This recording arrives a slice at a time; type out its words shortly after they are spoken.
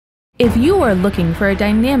If you are looking for a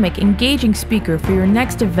dynamic, engaging speaker for your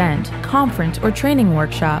next event, conference, or training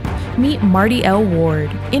workshop, meet Marty L. Ward,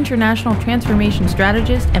 International Transformation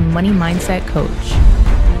Strategist and Money Mindset Coach.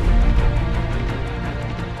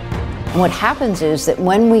 What happens is that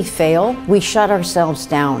when we fail, we shut ourselves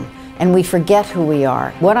down and we forget who we are.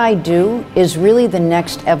 What I do is really the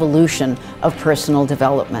next evolution of personal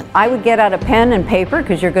development. I would get out a pen and paper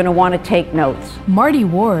because you're going to want to take notes. Marty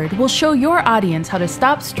Ward will show your audience how to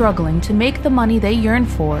stop struggling to make the money they yearn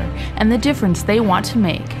for and the difference they want to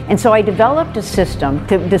make. And so I developed a system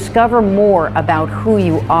to discover more about who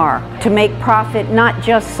you are, to make profit not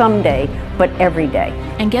just someday, but every day.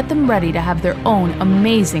 And get them ready to have their own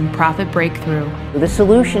amazing profit breakthrough. The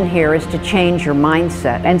solution here is to change your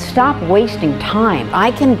mindset and stop wasting time.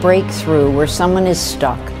 I can break through where someone is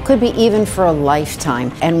stuck, could be even for a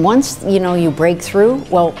lifetime. And once you break through,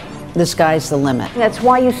 well, the sky's the limit. That's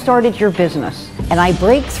why you started your business. And I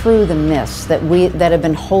break through the myths that have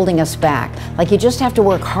been holding us back. Like you just have to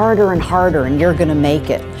work harder and harder and you're gonna make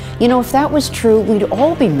it. If that was true, we'd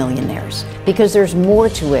all be millionaires because there's more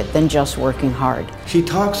to it than just working hard. She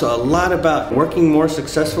talks a lot about working more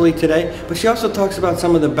successfully today, but she also talks about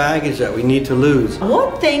some of the baggage that we need to lose.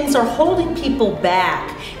 What things are holding people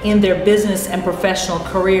back in their business and professional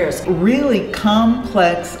careers? Really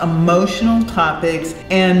complex emotional topics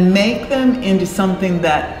and make them into something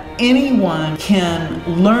that anyone can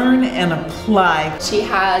learn and apply. She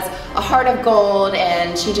has a heart of gold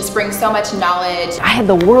and she just brings so much knowledge. I had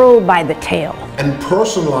the world by the tail. And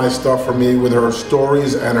personalized stuff for me with her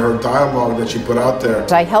stories and her dialogue that she put out there.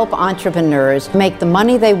 I help entrepreneurs make the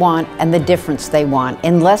money they want and the difference they want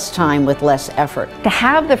in less time with less effort. To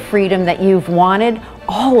have the freedom that you've wanted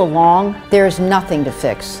all along, there's nothing to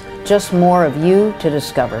fix, just more of you to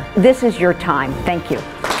discover. This is your time. Thank you.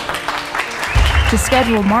 To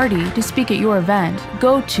schedule Marty to speak at your event,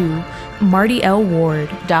 go to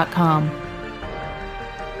martylward.com.